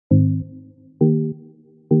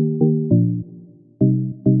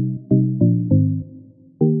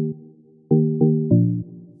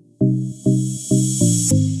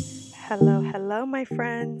my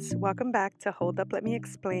friends. Welcome back to Hold Up, Let Me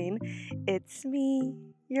Explain. It's me,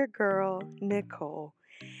 your girl, Nicole.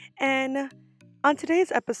 And on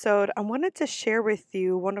today's episode, I wanted to share with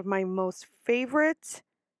you one of my most favorite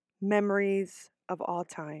memories of all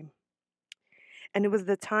time. And it was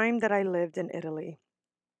the time that I lived in Italy.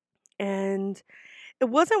 And it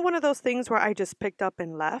wasn't one of those things where I just picked up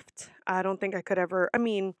and left. I don't think I could ever,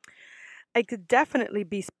 I could definitely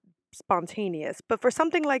be spontaneous, but for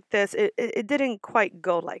something like this, it didn't quite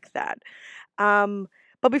go like that. Um,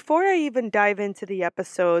 but before I even dive into the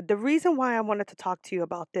episode, the reason why I wanted to talk to you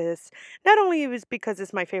about this, not only was because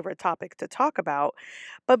it's my favorite topic to talk about,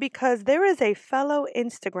 but because there is a fellow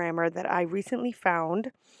Instagrammer that I recently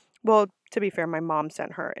found. Well, to be fair, my mom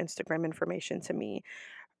sent her Instagram information to me,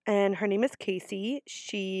 and her name is Casey.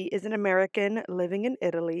 She is an American living in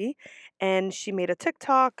Italy, and she made a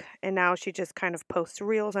TikTok, and now she just kind of posts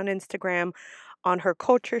reels on Instagram on her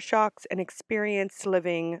culture shocks and experience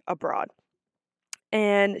living abroad.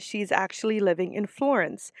 And she's actually living in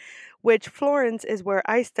Florence, which Florence is where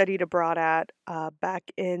I studied abroad at back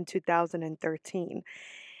in 2013.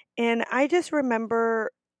 And I just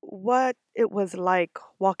remember what it was like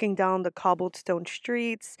walking down the cobblestone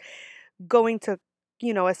streets, going to,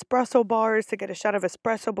 espresso bars to get a shot of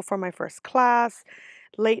espresso before my first class,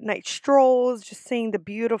 late night strolls, just seeing the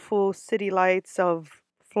beautiful city lights of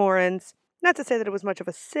Florence. Not to say that it was much of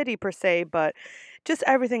a city per se, but just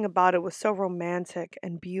everything about it was so romantic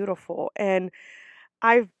and beautiful. And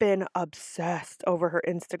I've been obsessed over her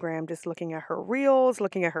Instagram, just looking at her reels,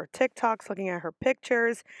 looking at her TikToks, looking at her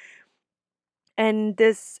pictures. And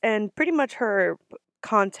pretty much her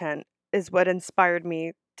content is what inspired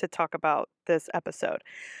me to talk about this episode.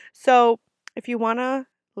 So, if you want to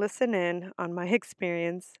listen in on my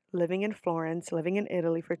experience living in Florence, living in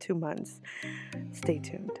Italy for 2 months, stay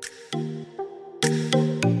tuned.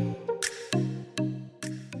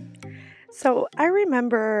 So, I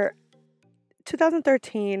remember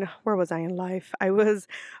 2013, where was I in life? I was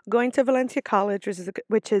going to Valencia College,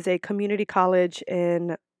 which is a community college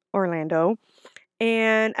in Orlando.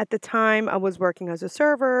 And at the time, I was working as a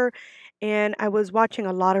server and I was watching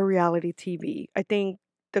a lot of reality TV. I think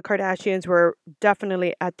the Kardashians were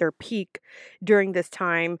definitely at their peak during this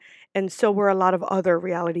time, and so were a lot of other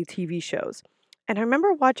reality TV shows. And I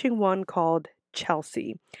remember watching one called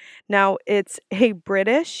Chelsea. Now, it's a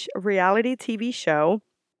British reality TV show,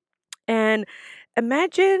 and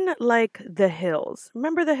imagine like The Hills.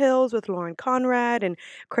 Remember The Hills with Lauren Conrad and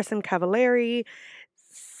Kristen Cavallari?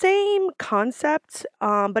 Same concept,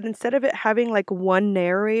 but instead of it having like one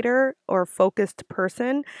narrator or focused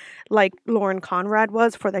person, like Lauren Conrad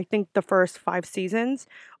was for I think the first 5 seasons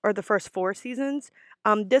or the first 4 seasons,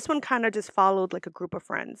 this one kind of just followed like a group of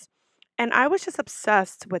friends. And I was just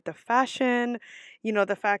obsessed with the fashion,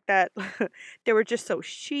 the fact that they were just so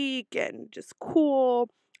chic and just cool.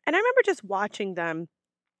 And I remember just watching them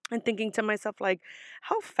and thinking to myself, like,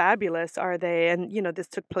 how fabulous are they? And, this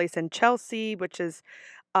took place in Chelsea, which is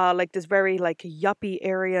like this very like yuppie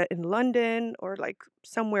area in London or like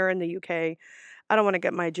somewhere in the UK. I don't want to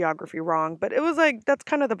get my geography wrong, but it was like that's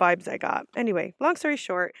kind of the vibes I got. Anyway, long story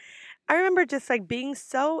short, I remember just like being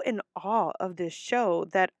so in awe of this show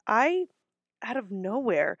that I, out of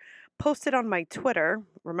nowhere, posted on my Twitter.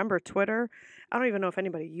 Remember Twitter? I don't even know if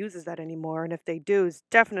anybody uses that anymore. And if they do, it's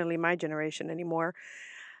definitely my generation anymore.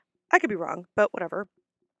 I could be wrong, but whatever.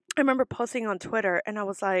 I remember posting on Twitter and I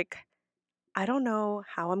was like, I don't know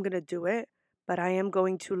how I'm going to do it, but I am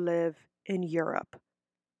going to live in Europe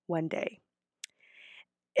one day.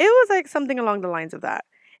 It was like something along the lines of that.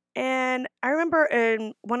 And I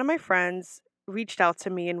remember one of my friends reached out to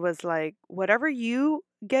me and was like, whatever you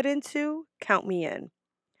get into, count me in.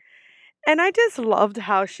 And I just loved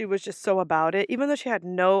how she was just so about it, even though she had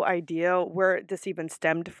no idea where this even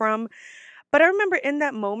stemmed from. But I remember in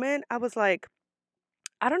that moment, I was like,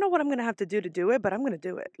 I don't know what I'm gonna have to do it, but I'm gonna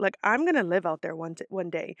do it. Like I'm gonna live out there one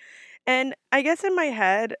day. And I guess in my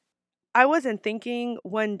head, I wasn't thinking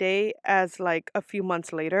one day as like a few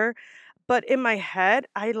months later, but in my head,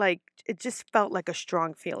 I like it just felt like a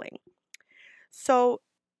strong feeling. So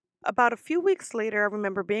about a few weeks later, I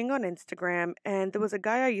remember being on Instagram and there was a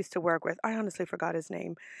guy I used to work with. I honestly forgot his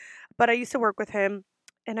name, but I used to work with him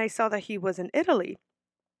and I saw that he was in Italy.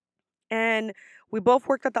 And we both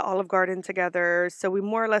worked at the Olive Garden together, so we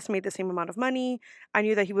more or less made the same amount of money. I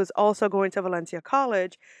knew that he was also going to Valencia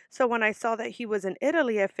College. So when I saw that he was in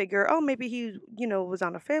Italy, I figure, oh, maybe he, was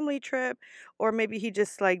on a family trip, or maybe he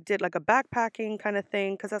just like did like a backpacking kind of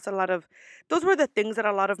thing. Because those were the things that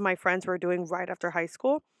a lot of my friends were doing right after high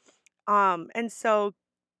school. And so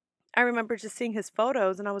I remember just seeing his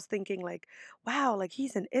photos and I was thinking like, wow, like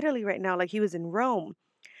he's in Italy right now, like he was in Rome.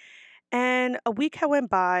 And a week had went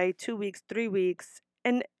by, 2 weeks, 3 weeks,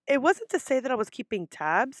 and it wasn't to say that I was keeping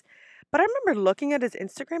tabs, but I remember looking at his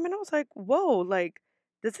Instagram and I was like, "Whoa, like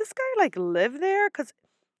does this guy like live there?" Cuz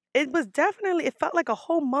it was definitely it felt like a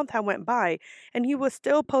whole month had went by and he was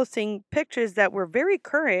still posting pictures that were very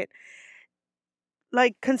current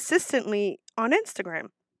like consistently on Instagram.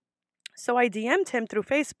 So I DM'd him through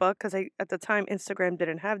Facebook cuz I at the time Instagram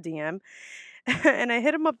didn't have DM. And I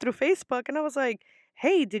hit him up through Facebook and I was like,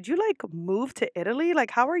 "Hey, did you like move to Italy?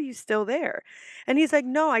 Like how are you still there?" And he's like,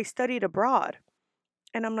 "No, I studied abroad."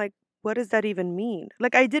 And I'm like, "What does that even mean?"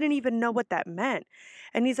 Like I didn't even know what that meant.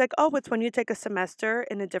 And he's like, "Oh, it's when you take a semester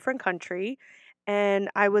in a different country." And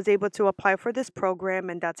I was able to apply for this program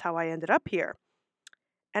and that's how I ended up here.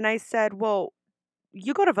 And I said, "Well,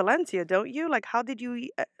 you go to Valencia, don't you? Like how did you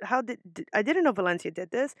how I didn't know Valencia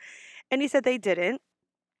did this." And he said they didn't.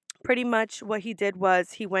 Pretty much what he did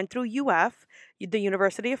was he went through UF, the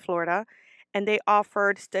University of Florida, and they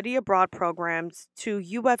offered study abroad programs to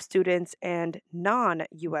UF students and non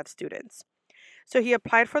UF students. So he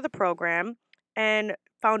applied for the program and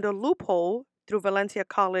found a loophole through Valencia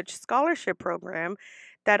College scholarship program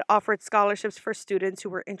that offered scholarships for students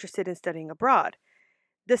who were interested in studying abroad.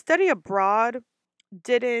 The study abroad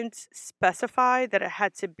didn't specify that it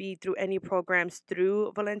had to be through any programs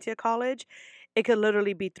through Valencia College. It could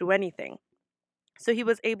literally be through anything. So he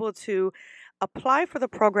was able to apply for the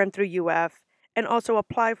program through UF and also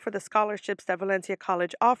apply for the scholarships that Valencia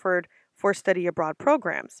College offered for study abroad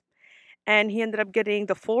programs. And he ended up getting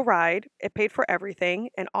the full ride. It paid for everything,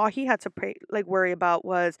 and all he had to pay, like worry about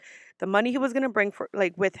was the money he was going to bring for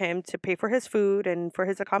like with him to pay for his food and for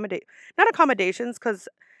his accommodate not accommodations cuz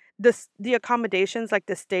the accommodations like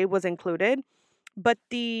the stay was included, but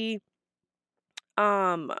the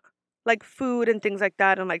um, like food and things like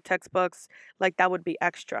that and like textbooks, like that would be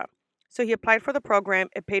extra. So he applied for the program,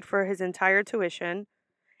 it paid for his entire tuition,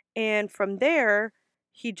 and from there,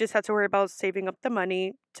 he just had to worry about saving up the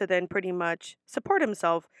money to then pretty much support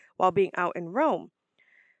himself while being out in Rome.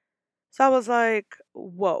 So I was like,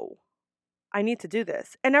 whoa, I need to do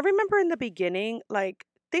this. And I remember in the beginning, like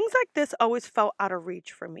things like this always felt out of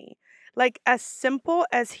reach for me. Like as simple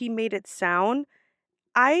as he made it sound,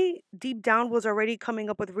 I deep down was already coming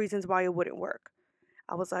up with reasons why it wouldn't work.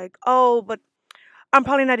 I was like, "Oh, but I'm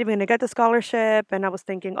probably not even gonna get the scholarship." And I was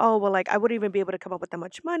thinking, "Oh, well, like I wouldn't even be able to come up with that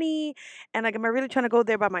much money. And like, am I really trying to go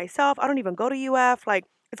there by myself? I don't even go to UF. Like,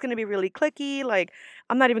 it's gonna be really clicky. Like,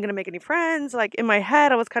 I'm not even gonna make any friends." Like in my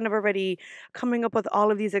head, I was kind of already coming up with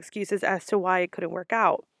all of these excuses as to why it couldn't work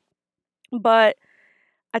out. But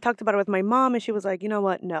I talked about it with my mom and she was like, "You know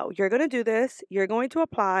what? No, you're going to do this. You're going to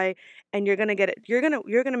apply and you're going to get it. You're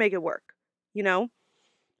going to make it work." You know?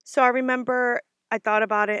 So I remember I thought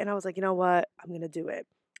about it and I was like, "You know what? I'm going to do it."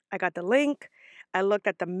 I got the link. I looked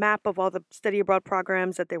at the map of all the study abroad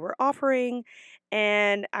programs that they were offering,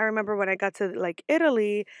 and I remember when I got to like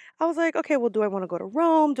Italy, I was like, "Okay, well, do I want to go to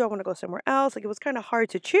Rome? Do I want to go somewhere else?" Like it was kind of hard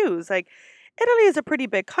to choose. Like Italy is a pretty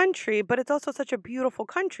big country, but it's also such a beautiful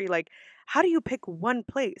country. Like how do you pick one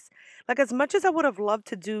place? Like as much as I would have loved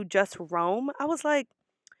to do just Rome, I was like,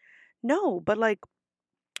 "No, but like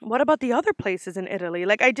what about the other places in Italy?"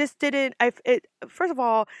 Like I just didn't first of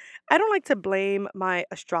all, I don't like to blame my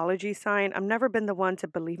astrology sign. I've never been the one to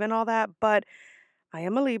believe in all that, but I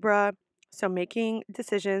am a Libra, so making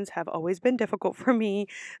decisions have always been difficult for me.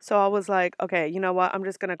 So I was like, "Okay, you know what? I'm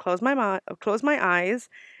just going to close my eyes,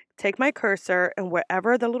 take my cursor, and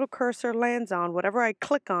wherever the little cursor lands on, whatever I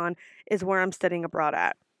click on is where I'm studying abroad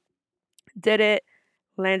at." Did it,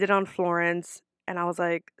 landed on Florence, and I was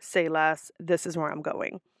like, "Say less, this is where I'm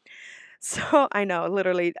going." So I know,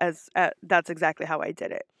 literally, that's exactly how I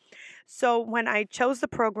did it. So when I chose the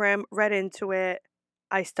program, read into it,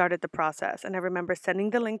 I started the process. And I remember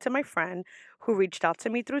sending the link to my friend who reached out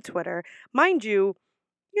to me through Twitter. Mind you,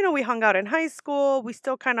 we hung out in high school. We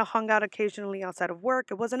still kind of hung out occasionally outside of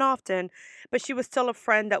work. It wasn't often, but she was still a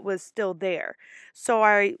friend that was still there. So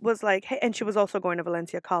I was like, hey, and she was also going to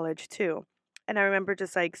Valencia College too. And I remember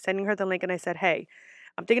just like sending her the link and I said, "Hey,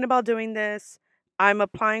 I'm thinking about doing this. I'm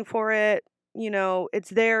applying for it. It's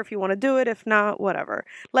there if you want to do it. If not, whatever."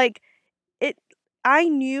 Like it, I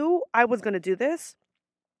knew I was going to do this.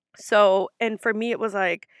 So, and for me, it was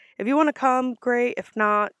like, if you want to come, great. If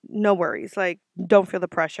not, no worries. Like, don't feel the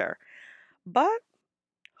pressure. But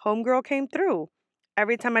homegirl came through.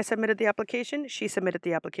 Every time I submitted the application, she submitted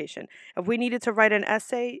the application. If we needed to write an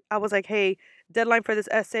essay, I was like, "Hey, deadline for this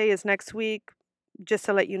essay is next week. just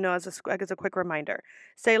to let you know like as a quick reminder.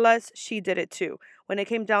 Say less, she did it too. When it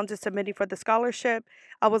came down to submitting for the scholarship,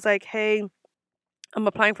 I was like, hey, I'm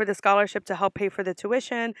applying for the scholarship to help pay for the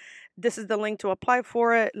tuition. This is the link to apply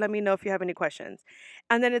for it. Let me know if you have any questions.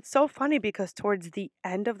 And then it's so funny because towards the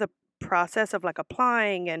end of the process of like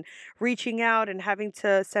applying and reaching out and having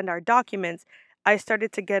to send our documents, I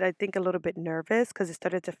started to get, I think, a little bit nervous because it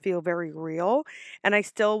started to feel very real. And I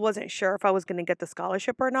still wasn't sure if I was going to get the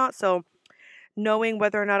scholarship or not. So knowing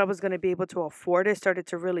whether or not I was going to be able to afford it started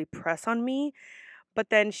to really press on me. But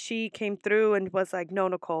then she came through and was like, "No,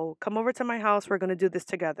 Nicole, come over to my house. We're going to do this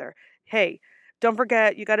together. Hey, don't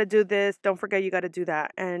forget, you got to do this. Don't forget, you got to do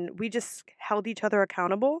that." And we just held each other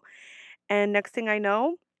accountable. And next thing I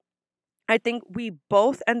know, I think we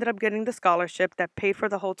both ended up getting the scholarship that paid for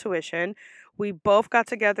the whole tuition. We both got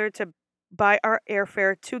together to buy our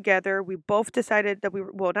airfare together. We both decided that we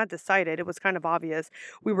were, well, not decided, it was kind of obvious.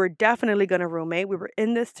 We were definitely going to roommate. We were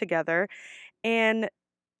in this together. And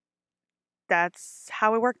that's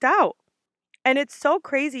how it worked out. And it's so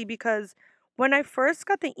crazy because when I first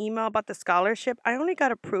got the email about the scholarship, I only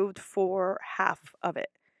got approved for half of it.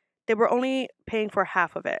 They were only paying for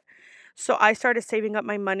half of it. So I started saving up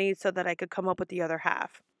my money so that I could come up with the other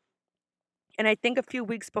half. And I think a few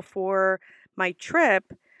weeks before my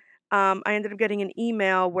trip, I ended up getting an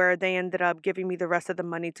email where they ended up giving me the rest of the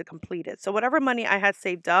money to complete it. So whatever money I had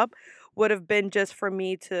saved up would have been just for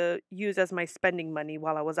me to use as my spending money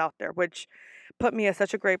while I was out there, which put me at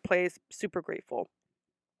such a great place. Super grateful.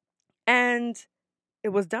 And it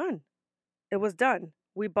was done. It was done.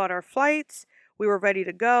 We bought our flights. We were ready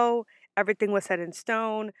to go. Everything was set in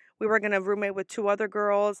stone. We were going to roommate with two other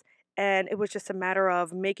girls. And it was just a matter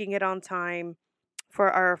of making it on time for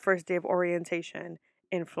our first day of orientation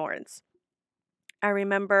in Florence. I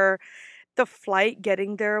remember the flight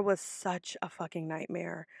getting there was such a fucking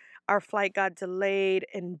nightmare. Our flight got delayed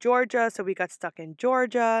in Georgia, so we got stuck in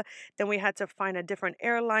Georgia. Then we had to find a different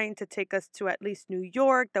airline to take us to at least New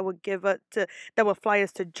York that would fly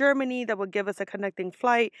us to Germany, that would give us a connecting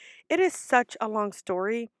flight. It is such a long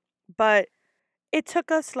story, but it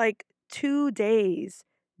took us like 2 days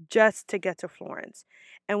just to get to Florence.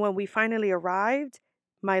 And when we finally arrived,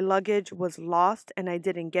 my luggage was lost and I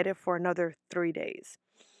didn't get it for another 3 days.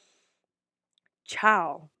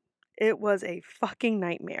 Ciao. It was a fucking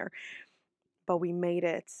nightmare, but we made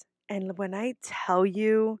it. And when I tell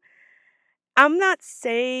you, I'm not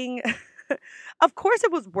saying, of course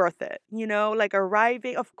it was worth it, like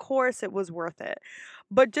arriving, of course it was worth it.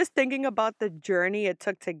 But just thinking about the journey it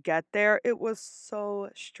took to get there, it was so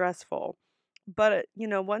stressful. But,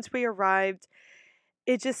 once we arrived,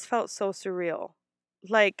 it just felt so surreal.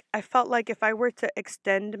 Like, I felt like if I were to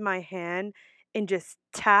extend my hand and just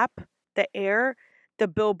tap the air, the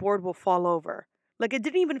billboard will fall over. Like, it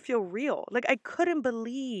didn't even feel real. Like, I couldn't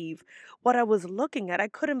believe what I was looking at. I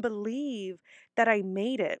couldn't believe that I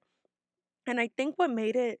made it. And I think what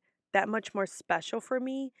made it that much more special for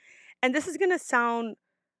me, and this is going to sound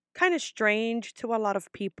kind of strange to a lot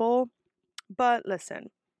of people, but listen,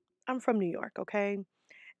 I'm from New York, okay?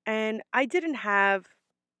 And I didn't have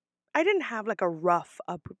like a rough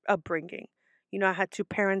upbringing. I had two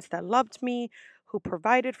parents that loved me, who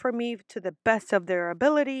provided for me to the best of their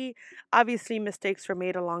ability. Obviously, mistakes were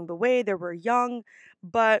made along the way. They were young,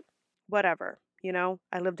 but whatever.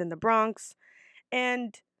 I lived in the Bronx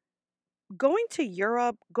and going to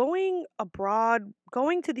Europe, going abroad,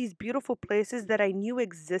 going to these beautiful places that I knew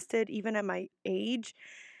existed even at my age.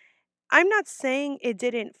 I'm not saying it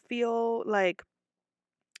didn't feel like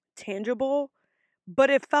tangible, but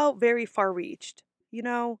it felt very far reached, you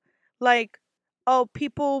know? Like, oh,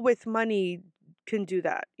 people with money can do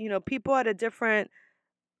that. People at a different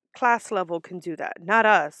class level can do that. Not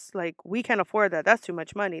us. Like, we can't afford that. That's too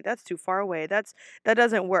much money. That's too far away. That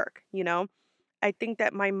doesn't work. I think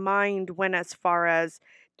that my mind went as far as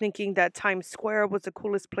thinking that Times Square was the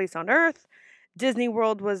coolest place on earth. Disney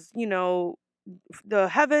World was, the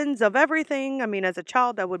heavens of everything. I mean, as a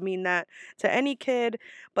child, that would mean that to any kid.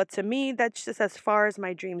 But to me, that's just as far as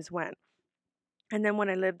my dreams went. And then when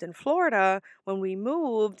I lived in Florida, when we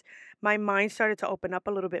moved, my mind started to open up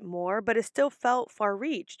a little bit more, but it still felt far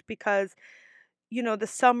reached because the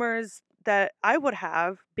summers that I would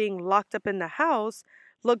have being locked up in the house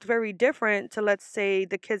looked very different to, let's say,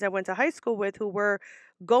 the kids I went to high school with who were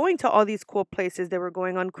going to all these cool places. They were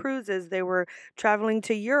going on cruises, they were traveling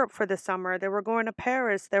to Europe for the summer, they were going to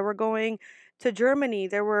Paris, they were going to Germany,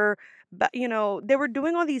 they were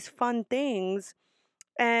doing all these fun things.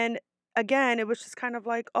 And again, it was just kind of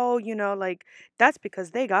like, oh, like that's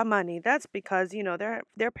because they got money. That's because,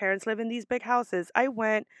 their parents live in these big houses. I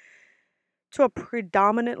went to a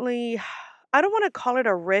predominantly I don't want to call it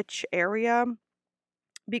a rich area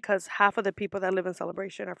because half of the people that live in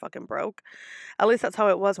Celebration are fucking broke. At least that's how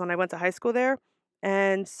it was when I went to high school there.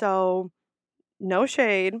 And so, no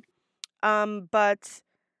shade. But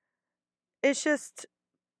it's just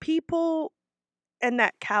people in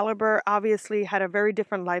that caliber obviously had a very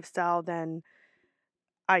different lifestyle than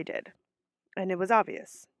I did. And it was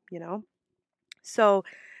obvious, you know? So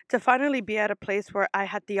to finally be at a place where I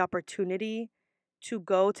had the opportunity to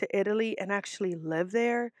go to Italy and actually live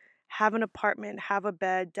there, have an apartment, have a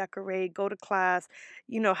bed, decorate, go to class,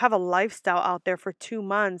 have a lifestyle out there for 2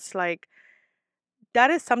 months, like that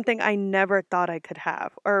is something I never thought I could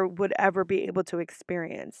have or would ever be able to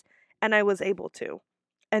experience. And I was able to.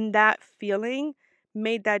 And that feeling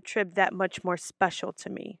made that trip that much more special to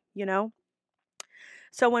me, you know?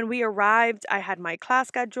 So when we arrived, I had my class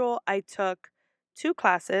schedule. I took two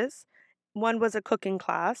classes. One was a cooking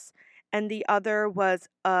class, and the other was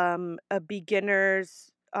a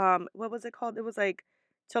beginner's what was it called? It was like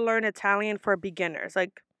to learn Italian for beginners,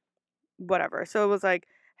 like whatever. So it was like,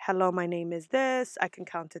 hello, my name is this. I can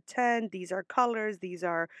count to 10. These are colors. These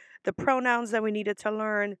are the pronouns that we needed to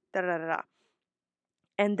learn. Da da da da.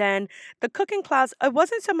 And then the cooking class, it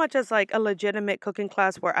wasn't so much as like a legitimate cooking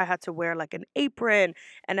class where I had to wear like an apron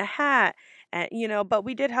and a hat, and but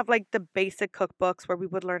we did have like the basic cookbooks where we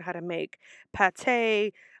would learn how to make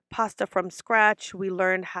pate, pasta from scratch. We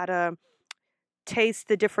learned how to taste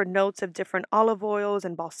the different notes of different olive oils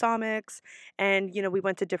and balsamics. And we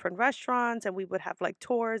went to different restaurants and we would have like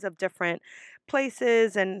tours of different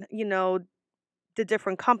places, and the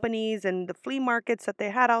different companies and the flea markets that they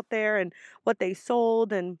had out there and what they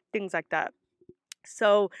sold and things like that.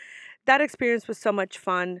 So that experience was so much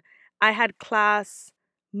fun. I had class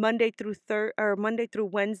Monday through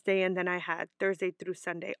Wednesday, and then I had Thursday through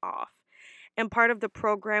Sunday off. And part of the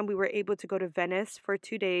program, we were able to go to Venice for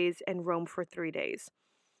 2 days and Rome for 3 days.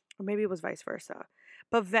 Or maybe it was vice versa.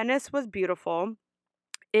 But Venice was beautiful.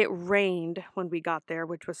 It rained when we got there,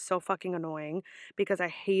 which was so fucking annoying because I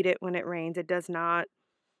hate it when it rains. It does not.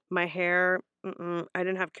 My hair, I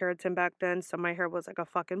didn't have keratin back then, so my hair was like a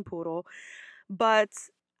fucking poodle. But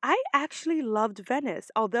I actually loved Venice.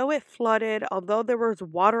 Although it flooded, although there was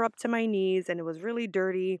water up to my knees and it was really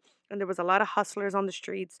dirty and there was a lot of hustlers on the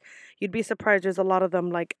streets, you'd be surprised there's a lot of them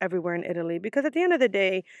like everywhere in Italy because at the end of the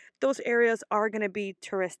day, those areas are going to be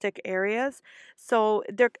touristic areas. So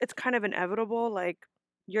it's kind of inevitable like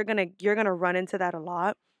you're going to run into that a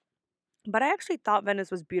lot. But I actually thought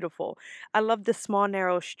Venice was beautiful. I loved the small,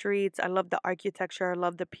 narrow streets. I loved the architecture. I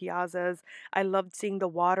loved the piazzas. I loved seeing the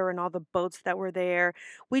water and all the boats that were there.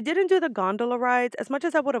 We didn't do the gondola rides. As much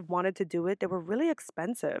as I would have wanted to do it, they were really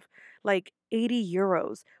expensive, like 80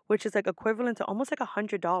 euros, which is like equivalent to almost like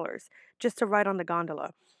 $100 just to ride on the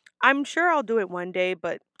gondola. I'm sure I'll do it one day,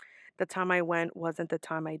 but the time I went wasn't the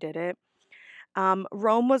time I did it.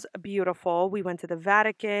 Rome was beautiful. We went to the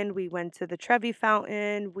Vatican. We went to the Trevi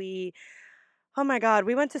Fountain. Oh my God,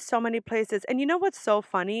 we went to so many places. And you know what's so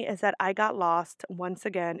funny is that I got lost once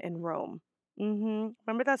again in Rome.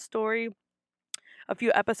 Remember that story a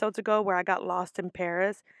few episodes ago where I got lost in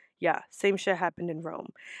Paris? Yeah, same shit happened in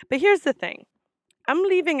Rome. But here's the thing, I'm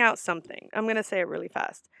leaving out something. I'm going to say it really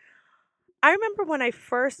fast. I remember when I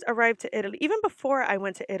first arrived to Italy, even before I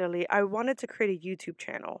went to Italy, I wanted to create a YouTube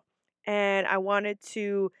channel and I wanted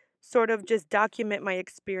to sort of just document my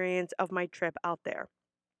experience of my trip out there.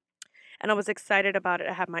 And I was excited about it.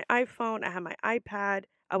 I had my iPhone, I had my iPad,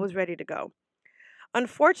 I was ready to go.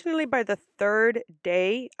 Unfortunately, by the third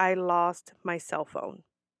day, I lost my cell phone.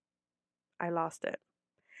 I lost it.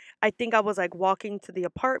 I think I was like walking to the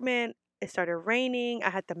apartment. It started raining. I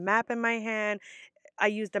had the map in my hand. I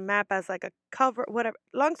used the map as like a cover, whatever.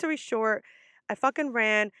 Long story short, I fucking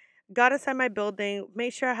ran, got inside my building,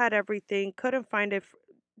 made sure I had everything, couldn't find it.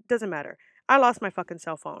 Doesn't matter. I lost my fucking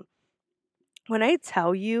cell phone. When I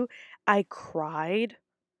tell you I cried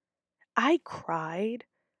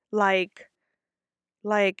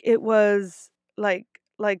like it was like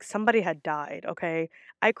somebody had died, okay?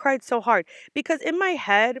 I cried so hard because in my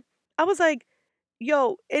head, I was like,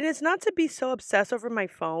 yo, it is not to be so obsessed over my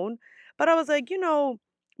phone, but I was like,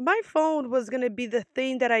 my phone was going to be the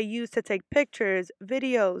thing that I use to take pictures,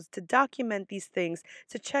 videos, to document these things,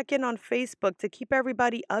 to check in on Facebook, to keep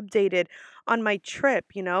everybody updated on my trip.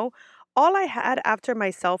 All I had after my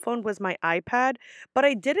cell phone was my iPad, but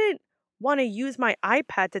I didn't want to use my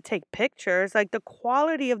iPad to take pictures. Like the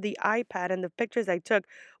quality of the iPad and the pictures I took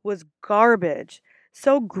was garbage,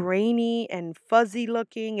 so grainy and fuzzy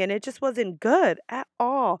looking, and it just wasn't good at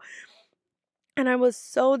all. And I was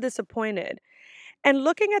so disappointed. And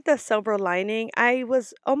looking at the silver lining, I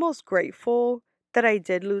was almost grateful that I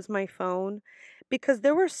did lose my phone because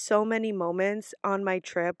there were so many moments on my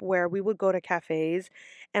trip where we would go to cafes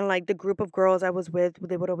and like the group of girls I was with,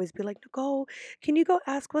 they would always be like, Nicole, can you go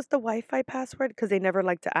ask what's the Wi-Fi password? Because they never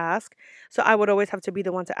like to ask. So I would always have to be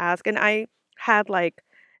the one to ask. And I had like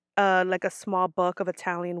a small book of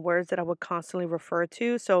Italian words that I would constantly refer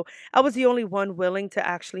to. So I was the only one willing to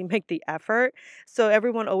actually make the effort. So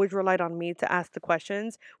everyone always relied on me to ask the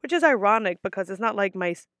questions, which is ironic because it's not like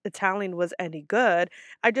my Italian was any good.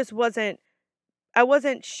 I just wasn't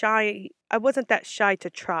shy. I wasn't that shy to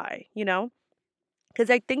try, you know?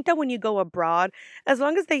 Because I think that when you go abroad, as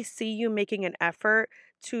long as they see you making an effort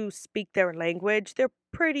to speak their language, they're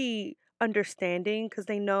pretty understanding because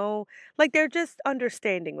they know, like, they're just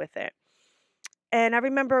understanding with it. And I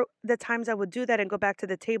remember the times I would do that and go back to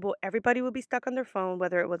the table, everybody would be stuck on their phone,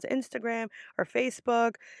 whether it was Instagram or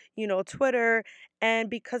Facebook, Twitter. And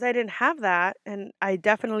because I didn't have that, and I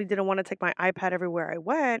definitely didn't want to take my iPad everywhere I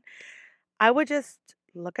went, I would just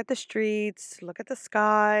look at the streets, look at the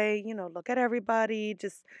sky, look at everybody.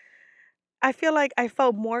 I feel like I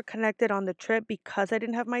felt more connected on the trip because I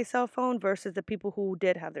didn't have my cell phone versus the people who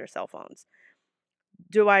did have their cell phones.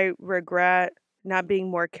 Do I regret not being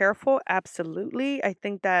more careful? Absolutely. I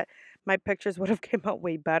think that my pictures would have came out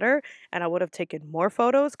way better and I would have taken more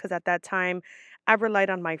photos because at that time I relied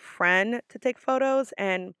on my friend to take photos,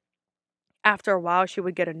 and after a while she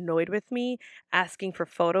would get annoyed with me asking for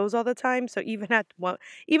photos all the time. So even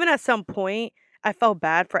at some point I felt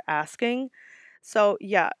bad for asking. So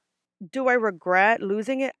yeah, do I regret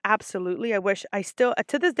losing it? Absolutely. I wish I still,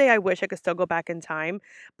 to this day, I wish I could still go back in time.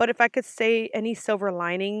 But if I could say any silver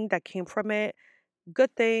lining that came from it,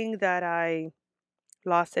 good thing that I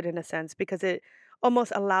lost it in a sense because it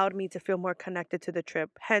almost allowed me to feel more connected to the trip.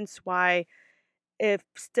 Hence why it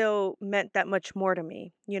still meant that much more to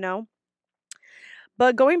me?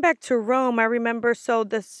 But going back to Rome, I remember so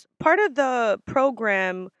this part of the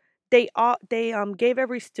program, they gave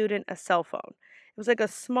every student a cell phone. It was like a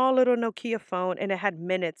small little Nokia phone and it had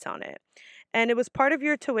minutes on it. And it was part of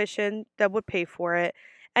your tuition that would pay for it.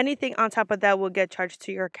 Anything on top of that will get charged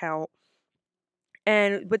to your account.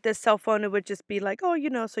 And with this cell phone, it would just be like, oh,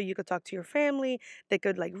 so you could talk to your family, they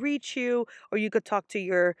could like reach you, or you could talk to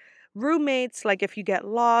your roommates, like if you get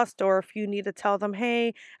lost, or if you need to tell them,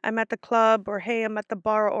 hey, I'm at the club, or hey, I'm at the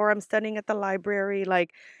bar, or I'm studying at the library.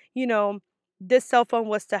 Like, you know, this cell phone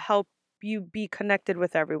was to help you be connected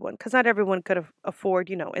with everyone because not everyone could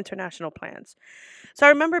afford, international plans. So I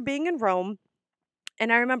remember being in Rome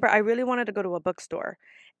and I remember I really wanted to go to a bookstore.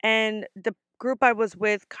 And the group I was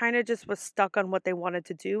with kind of just was stuck on what they wanted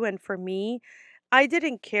to do. And for me, I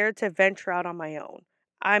didn't care to venture out on my own.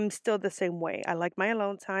 I'm still the same way. I like my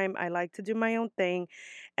alone time. I like to do my own thing.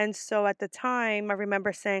 And so at the time, I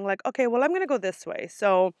remember saying, like, okay, well, I'm going to go this way.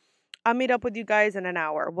 So I'll meet up with you guys in an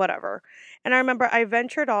hour, whatever. And I remember I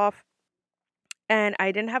ventured off and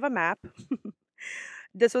I didn't have a map.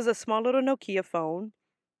 This was a small little Nokia phone.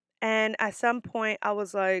 And at some point, I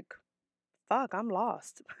was like, fuck, I'm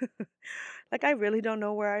lost. Like, I really don't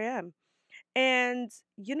know where I am. And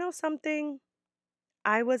you know something?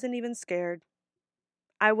 I wasn't even scared.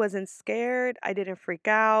 I wasn't scared. I didn't freak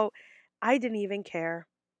out. I didn't even care.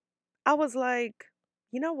 I was like,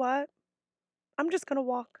 you know what? I'm just going to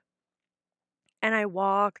walk. And I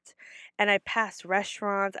walked and I passed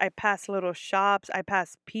restaurants, I passed little shops, I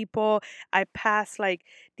passed people, I passed like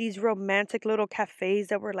these romantic little cafes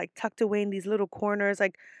that were like tucked away in these little corners.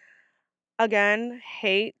 Like, again,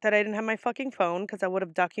 hate that I didn't have my fucking phone because I would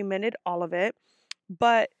have documented all of it.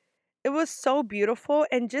 But it was so beautiful.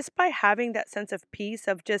 And just by having that sense of peace,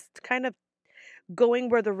 of just kind of going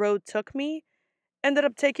where the road took me, ended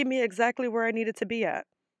up taking me exactly where I needed to be at.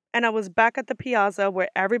 And I was back at the piazza where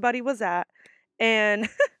everybody was at. And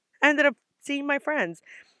I ended up seeing my friends.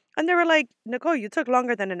 And they were like, Nicole, you took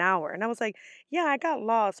longer than an hour. And I was like, yeah, I got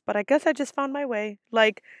lost, but I guess I just found my way.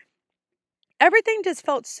 Like, everything just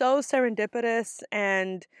felt so serendipitous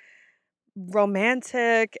and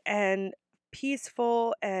romantic and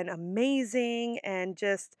peaceful and amazing and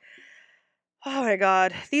just, oh my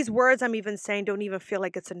god, these words I'm even saying don't even feel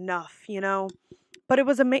like it's enough. But it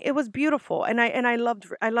was beautiful, and I loved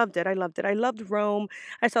it. I loved Rome.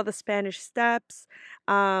 I saw the Spanish Steps.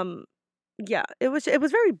 um yeah, it was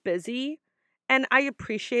very busy, and I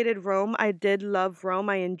appreciated Rome. I did love Rome.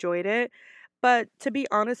 I enjoyed it. But to be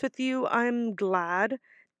honest with you, I'm glad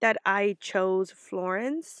that I chose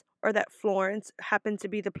Florence, or that Florence happened to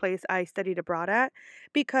be the place I studied abroad at,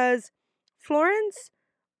 because Florence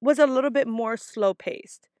was a little bit more slow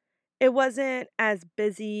paced. It wasn't as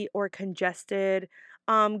busy or congested.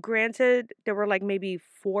 Granted, there were like maybe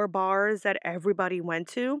four bars that everybody went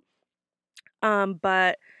to,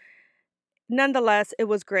 But nonetheless, it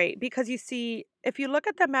was great because you see, if you look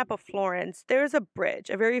at the map of Florence, there's a bridge,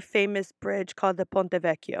 a very famous bridge called the Ponte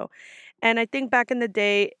Vecchio. And I think back in the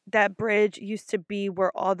day, that bridge used to be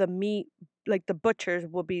where all the meat, like the butchers,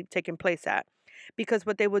 will be taking place at. Because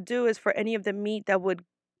what they would do is for any of the meat that would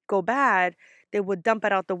go bad, they would dump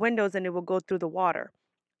it out the windows and it would go through the water.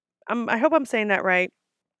 I hope I'm saying that right.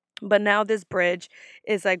 But now this bridge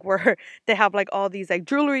is like where they have like all these like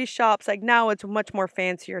jewelry shops. Like now it's much more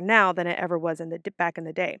fancier now than it ever was back in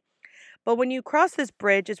the day. But when you cross this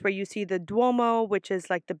bridge is where you see the Duomo, which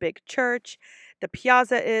is like the big church, the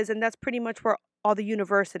piazza is, and that's pretty much where all the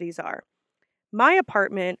universities are. My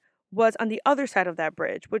apartment was on the other side of that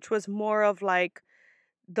bridge, which was more of like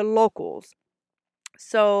the locals.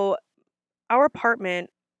 So our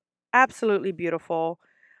apartment, absolutely beautiful,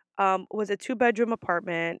 was a two-bedroom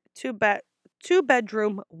apartment, two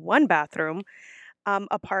bedroom, one bathroom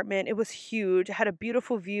apartment. It was huge. It had a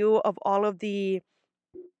beautiful view of all of the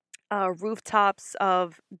rooftops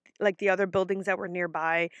of like the other buildings that were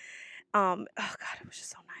nearby. Oh God, it was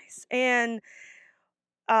just so nice. And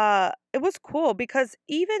it was cool because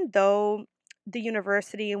even though the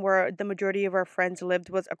university and where the majority of our friends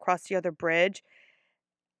lived was across the other bridge,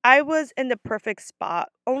 I was in the perfect spot.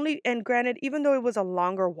 Only and granted, even though it was a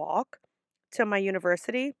longer walk to my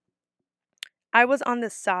university, I was on the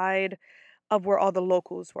side of where all the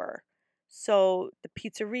locals were. So the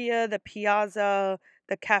pizzeria, the piazza,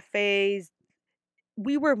 the cafes,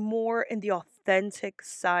 we were more in the authentic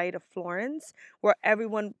side of Florence where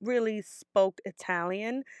everyone really spoke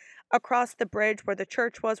Italian. Across the bridge where the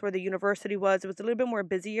church was, where the university was, it was a little bit more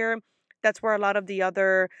busier. That's where a lot of the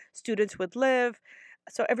other students would live.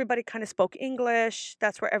 So everybody kind of spoke English.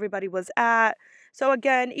 That's where everybody was at. So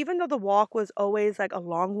again, even though the walk was always like a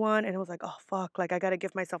long one and it was like, oh fuck, like I got to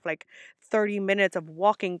give myself like 30 minutes of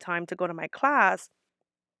walking time to go to my class,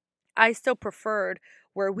 I still preferred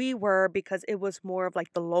where we were because it was more of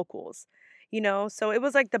like the locals, you know? So it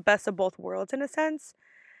was like the best of both worlds in a sense.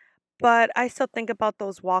 But I still think about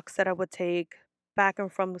those walks that I would take back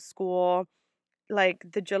and from school, like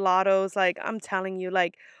the gelatos. Like I'm telling you,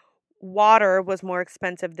 like water was more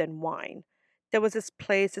expensive than wine. There was this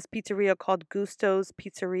place, this pizzeria called Gusto's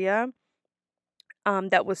Pizzeria,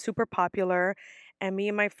 that was super popular. And me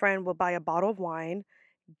and my friend would buy a bottle of wine,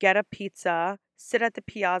 get a pizza, sit at the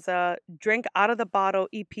piazza, drink out of the bottle,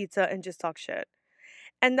 eat pizza, and just talk shit.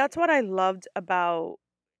 And that's what I loved about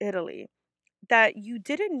Italy, that you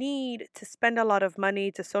didn't need to spend a lot of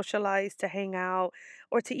money to socialize, to hang out,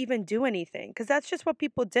 or to even do anything, because that's just what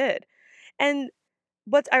people did. And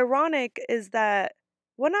what's ironic is that,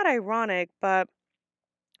 well, not ironic, but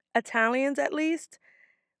Italians at least,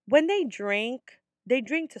 when they drink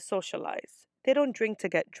to socialize. They don't drink to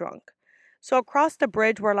get drunk. So across the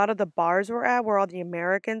bridge where a lot of the bars were at, where all the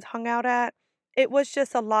Americans hung out at, it was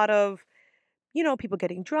just a lot of, people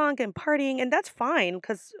getting drunk and partying, and that's fine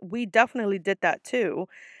because we definitely did that too.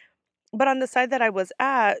 But on the side that I was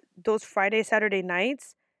at, those Friday, Saturday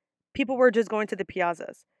nights, people were just going to the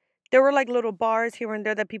piazzas. There were like little bars here and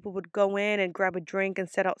there that people would go in and grab a drink and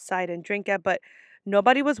sit outside and drink at, but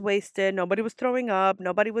nobody was wasted, nobody was throwing up,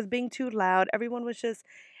 nobody was being too loud. Everyone was just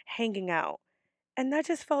hanging out. And that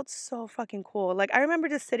just felt so fucking cool. Like I remember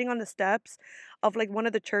just sitting on the steps of like one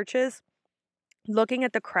of the churches, looking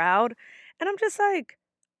at the crowd, and I'm just like,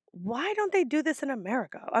 why don't they do this in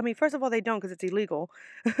America? I mean, first of all, they don't because it's illegal.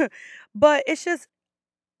 But it's just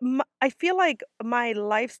I feel like my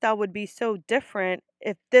lifestyle would be so different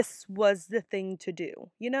if this was the thing to do,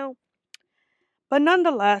 you know? But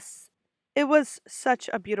nonetheless, it was such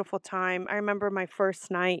a beautiful time. I remember my first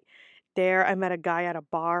night there. I met a guy at a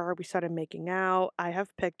bar. We started making out. I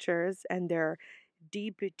have pictures, and they're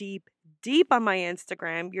deep, deep, deep on my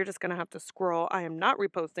Instagram. You're just going to have to scroll. I am not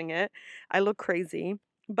reposting it. I look crazy.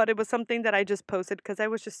 But it was something that I just posted because I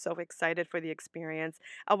was just so excited for the experience.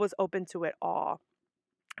 I was open to it all.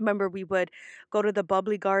 Remember, we would go to the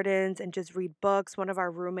bubbly gardens and just read books. One of our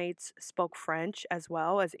roommates spoke French as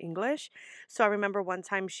well as English. So I remember one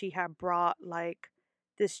time she had brought like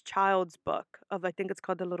this child's book of, I think it's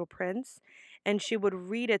called The Little Prince, and she would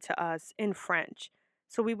read it to us in French.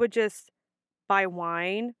 So we would just buy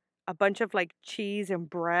wine, a bunch of like cheese and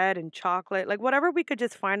bread and chocolate, like whatever we could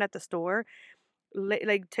just find at the store,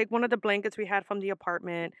 like take one of the blankets we had from the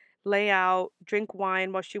apartment, lay out, drink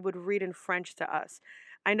wine while she would read in French to us.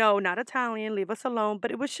 I know, not Italian, leave us alone,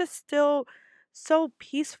 but it was just still so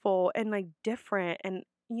peaceful and like different. And,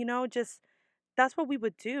 just that's what we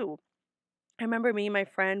would do. I remember me and my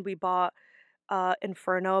friend, we bought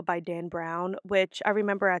Inferno by Dan Brown, which I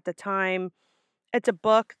remember at the time, it's a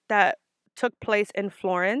book that took place in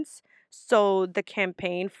Florence. So the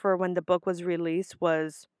campaign for when the book was released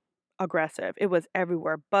was aggressive. It was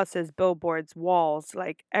everywhere. Buses, billboards, walls,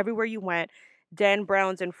 like everywhere you went, Dan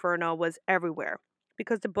Brown's Inferno was everywhere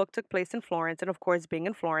because the book took place in Florence, and of course being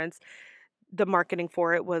in Florence, the marketing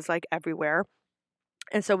for it was like everywhere.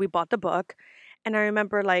 And so we bought the book, and I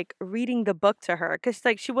remember, like, reading the book to her because,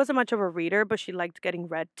 like, she wasn't much of a reader, but she liked getting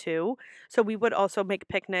read too. So we would also make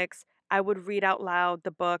picnics. I would read out loud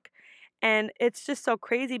the book, and it's just so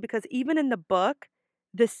crazy because even in the book,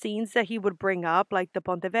 the scenes that he would bring up, like the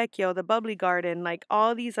Ponte Vecchio, the Bubbly Garden, like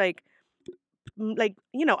all these, like,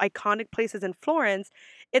 iconic places in Florence,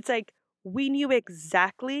 it's like we knew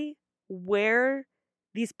exactly where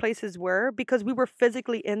these places were because we were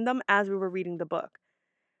physically in them as we were reading the book.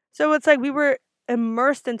 So it's like we were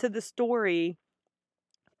immersed into the story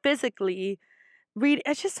physically. Read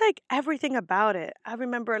It's just like everything about it. I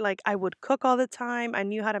remember like I would cook all the time. I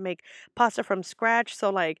knew how to make pasta from scratch. So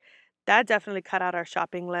like that definitely cut out our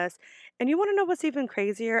shopping list. And you want to know what's even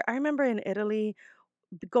crazier? I remember in Italy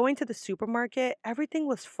going to the supermarket, everything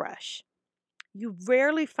was fresh. You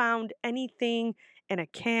rarely found anything in a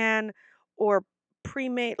can or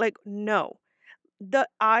pre-made. Like, no. The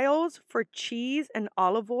aisles for cheese and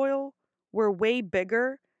olive oil were way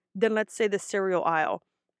bigger than, let's say, the cereal aisle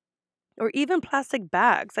or even plastic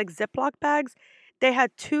bags, like Ziploc bags. They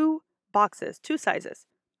had two boxes, two sizes,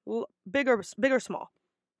 big or small.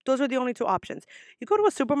 Those were the only two options. You go to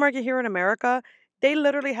a supermarket here in America, they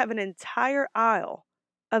literally have an entire aisle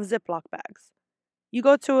of Ziploc bags. You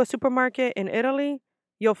go to a supermarket in Italy,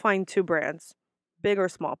 you'll find two brands, big or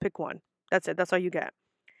small, pick one. That's it. That's all you get.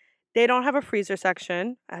 They don't have a freezer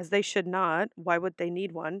section, as they should not. Why would they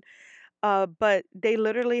need one? But they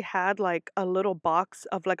literally had like a little box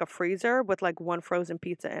of like a freezer with like one frozen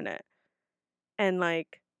pizza in it. And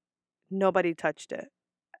like nobody touched it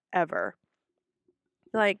ever.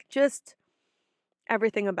 Like just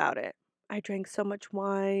everything about it. I drank so much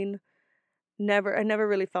wine. I never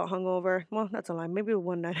really felt hungover. Well, that's a lie. Maybe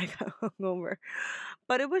one night I got hungover.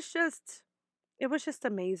 But it was just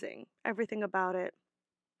amazing. Everything about it.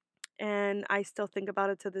 And I still think about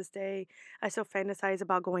it to this day. I still fantasize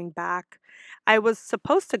about going back. I was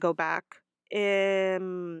supposed to go back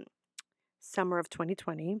in summer of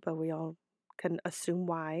 2020, but we all can assume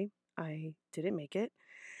why I didn't make it.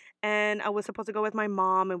 And I was supposed to go with my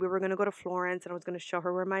mom, and we were going to go to Florence, and I was going to show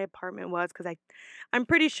her where my apartment was because I'm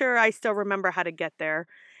pretty sure I still remember how to get there.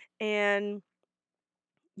 And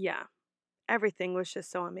yeah, everything was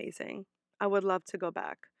just so amazing. I would love to go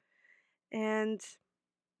back. And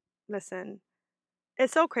listen,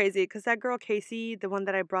 it's so crazy because that girl Casey, the one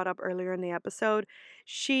that I brought up earlier in the episode,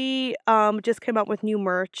 she just came out with new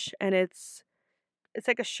merch, and it's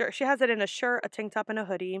like a shirt. She has it in a shirt, a tank top, and a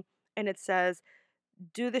hoodie, and it says,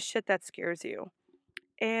 "Do the shit that scares you."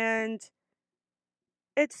 And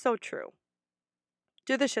it's so true.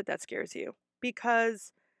 Do the shit that scares you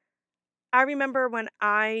because I remember when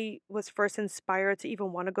I was first inspired to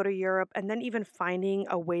even want to go to Europe and then even finding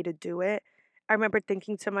a way to do it. I remember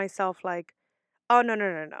thinking to myself like, "Oh no, no,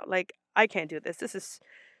 no, no. Like I can't do this. This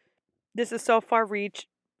is so far reach.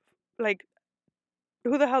 Like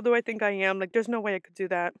who the hell do I think I am? Like there's no way I could do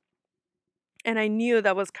that." And I knew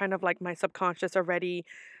that was kind of like my subconscious already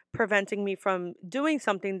preventing me from doing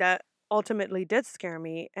something that ultimately did scare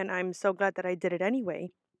me, and I'm so glad that I did it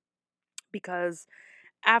anyway because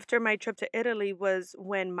after my trip to Italy was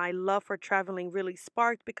when my love for traveling really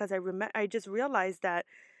sparked because I just realized that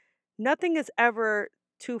nothing is ever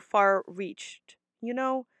too far reached, you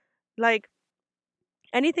know? Like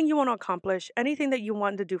anything you want to accomplish, anything that you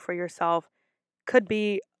want to do for yourself could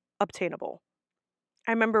be obtainable.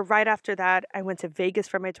 I remember right after that, I went to Vegas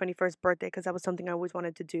for my 21st birthday because that was something I always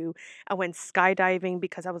wanted to do. I went skydiving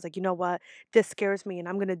because I was like, you know what? This scares me and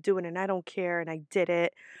I'm going to do it and I don't care. And I did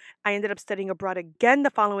it. I ended up studying abroad again the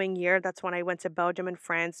following year. That's when I went to Belgium and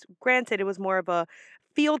France. Granted, it was more of a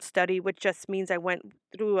field study, which just means I went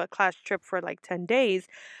through a class trip for like 10 days.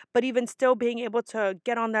 But even still, being able to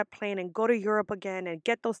get on that plane and go to Europe again and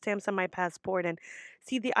get those stamps on my passport and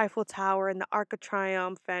see the Eiffel Tower and the Arc of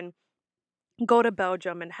Triumph and go to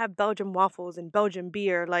Belgium and have Belgian waffles and Belgian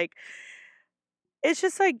beer. Like, it's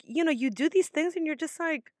just like, you do these things and you're just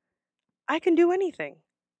like, I can do anything.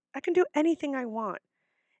 I can do anything I want.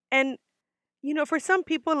 And, for some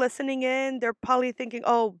people listening in, they're probably thinking,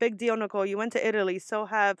 oh, big deal, Nicole. You went to Italy. So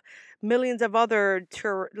have millions of other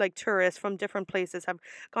tourists from different places have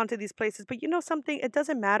gone to these places. But you know something? It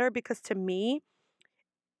doesn't matter because to me,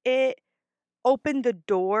 it opened the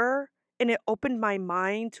door and it opened my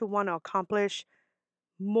mind to want to accomplish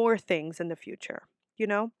more things in the future, you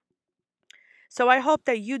know? So I hope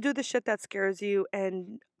that you do the shit that scares you.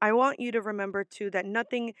 And I want you to remember too that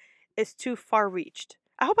nothing is too far reached.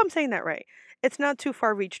 I hope I'm saying that right. It's not too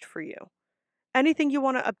far reached for you. Anything you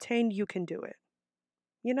want to obtain, you can do it,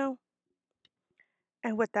 you know?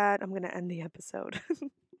 And with that, I'm going to end the episode.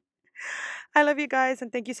 I love you guys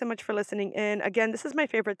and thank you so much for listening in. Again, this is my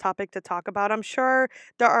favorite topic to talk about. I'm sure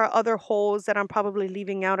there are other holes that I'm probably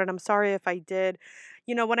leaving out and I'm sorry if I did.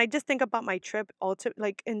 When I just think about my trip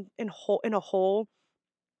like in a whole,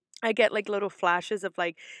 I get like little flashes of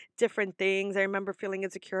like different things. I remember feeling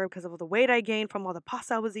insecure because of the weight I gained from all the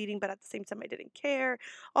pasta I was eating, but at the same time, I didn't care.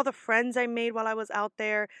 All the friends I made while I was out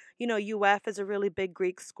there. UF is a really big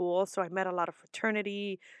Greek school, so I met a lot of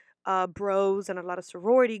fraternity bros and a lot of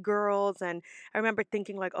sorority girls. And I remember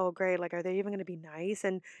thinking, like, oh, great, like, are they even going to be nice?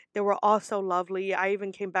 And they were all so lovely. I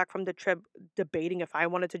even came back from the trip debating if I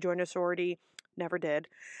wanted to join a sorority. Never did.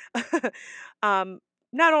 um,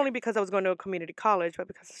 not only because I was going to a community college, but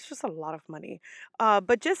because it's just a lot of money.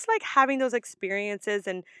 But just like having those experiences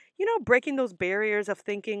and, breaking those barriers of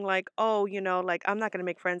thinking like, oh, like I'm not going to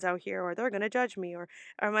make friends out here or they're going to judge me or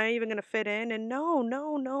am I even going to fit in? And no,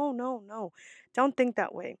 no, no, no, no. Don't think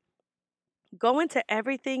that way. Go into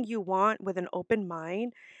everything you want with an open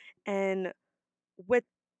mind and with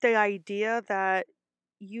the idea that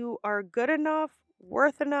you are good enough,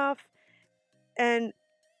 worth enough, and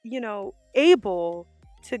able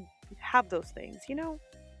to have those things.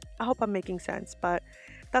 I hope I'm making sense, but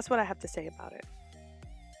that's what I have to say about it.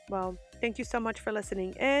 Well, thank you so much for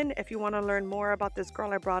listening in. If you want to learn more about this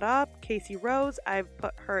girl I brought up, Casey Rose, I've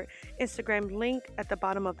put her Instagram link at the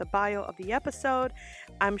bottom of the bio of the episode.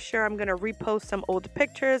 I'm sure I'm going to repost some old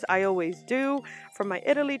pictures. I always do, from my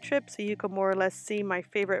Italy trip, so you can more or less see my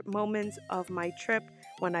favorite moments of my trip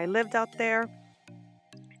when I lived out there.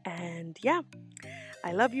 And yeah,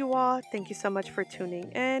 I love you all. Thank you so much for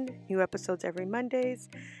tuning in. New episodes every Mondays.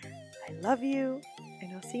 I love you,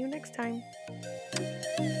 and I'll see you next time.